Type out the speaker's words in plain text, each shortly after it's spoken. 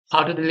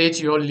How to delete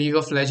your League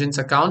of Legends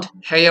account.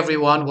 Hey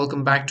everyone,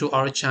 welcome back to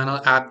our channel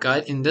App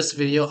Guide. In this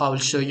video, I will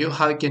show you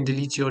how you can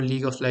delete your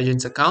League of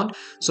Legends account.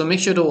 So make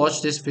sure to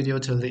watch this video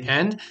till the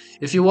end.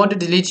 If you want to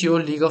delete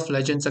your League of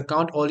Legends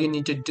account, all you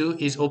need to do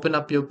is open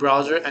up your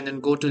browser and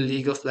then go to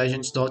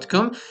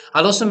leagueoflegends.com.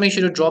 I'll also make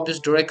sure to drop this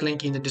direct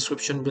link in the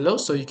description below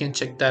so you can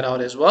check that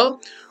out as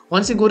well.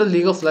 Once you go to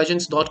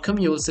leagueoflegends.com,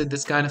 you will see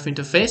this kind of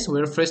interface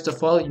where first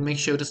of all, you make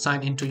sure to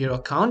sign into your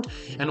account.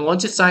 And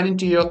once you sign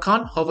into your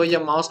account, hover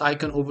your mouse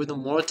icon over the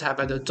More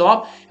tab at the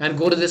top and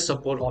go to the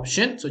support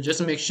option. So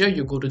just make sure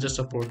you go to the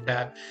support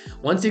tab.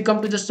 Once you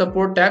come to the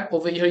support tab,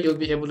 over here, you'll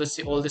be able to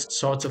see all these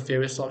sorts of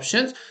various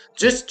options.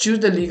 Just choose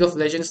the League of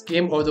Legends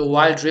game or the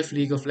Wild Rift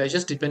League of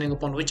Legends, depending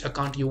upon which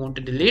account you want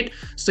to delete.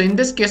 So in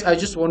this case, I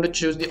just want to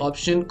choose the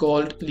option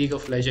called League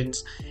of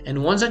Legends.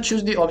 And once I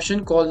choose the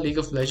option called League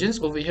of Legends,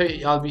 over here,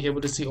 I'll be able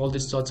to see all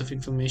these sorts of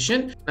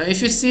information. Now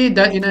if you see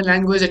that in a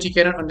language that you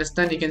cannot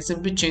understand, you can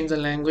simply change the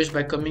language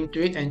by coming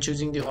to it and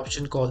choosing the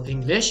option called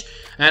English.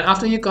 And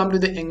after you come to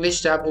the English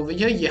tab over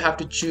here, you have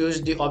to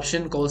choose the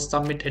option called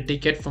Submit a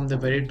Ticket from the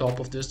very top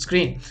of the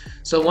screen.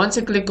 So once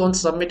you click on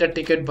Submit a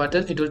Ticket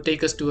button, it will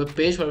take us to a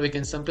page where we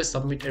can simply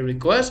submit a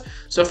request.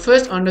 So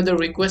first, under the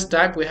request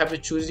tab, we have to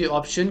choose the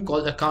option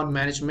called Account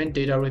Management,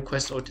 Data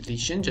Request or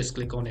Deletion. Just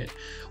click on it.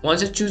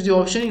 Once you choose the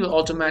option, you will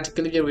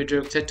automatically be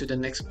redirected to the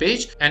next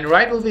page, and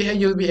right over here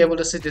you'll be able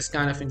to see this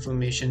kind of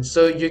information.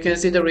 So you can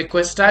see the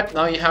request type.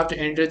 Now you have to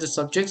enter the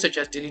subject such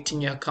as deleting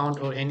your account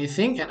or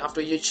anything, and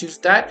after you choose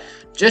that,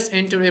 just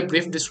enter a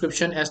brief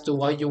description as to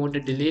why you want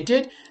to delete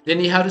it. Then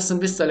you have to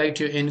simply select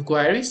your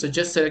inquiry. So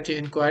just select your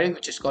inquiry,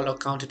 which is called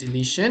account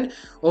deletion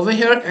over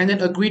here, and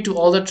then agree to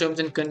all the terms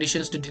and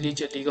conditions to delete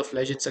your League of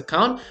Legends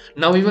account.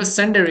 Now we will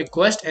send a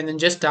request and then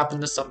just tap on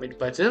the submit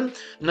button.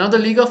 Now the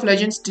League of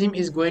Legends team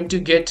is going to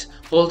get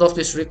hold of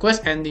this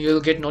request and you'll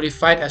get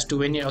notified as to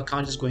when your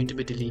account is going to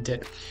be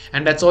deleted.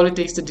 And that's all it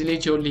takes to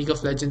delete your League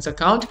of Legends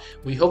account.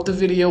 We hope the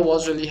video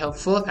was really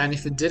helpful, and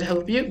if it did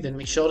help you, then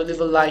make sure to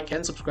leave a like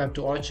and subscribe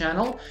to our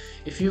channel.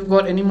 If you've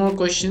got any more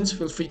questions,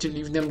 feel free to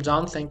leave them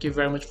down. Thank you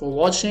very much for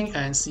watching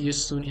and see you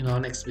soon in our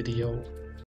next video.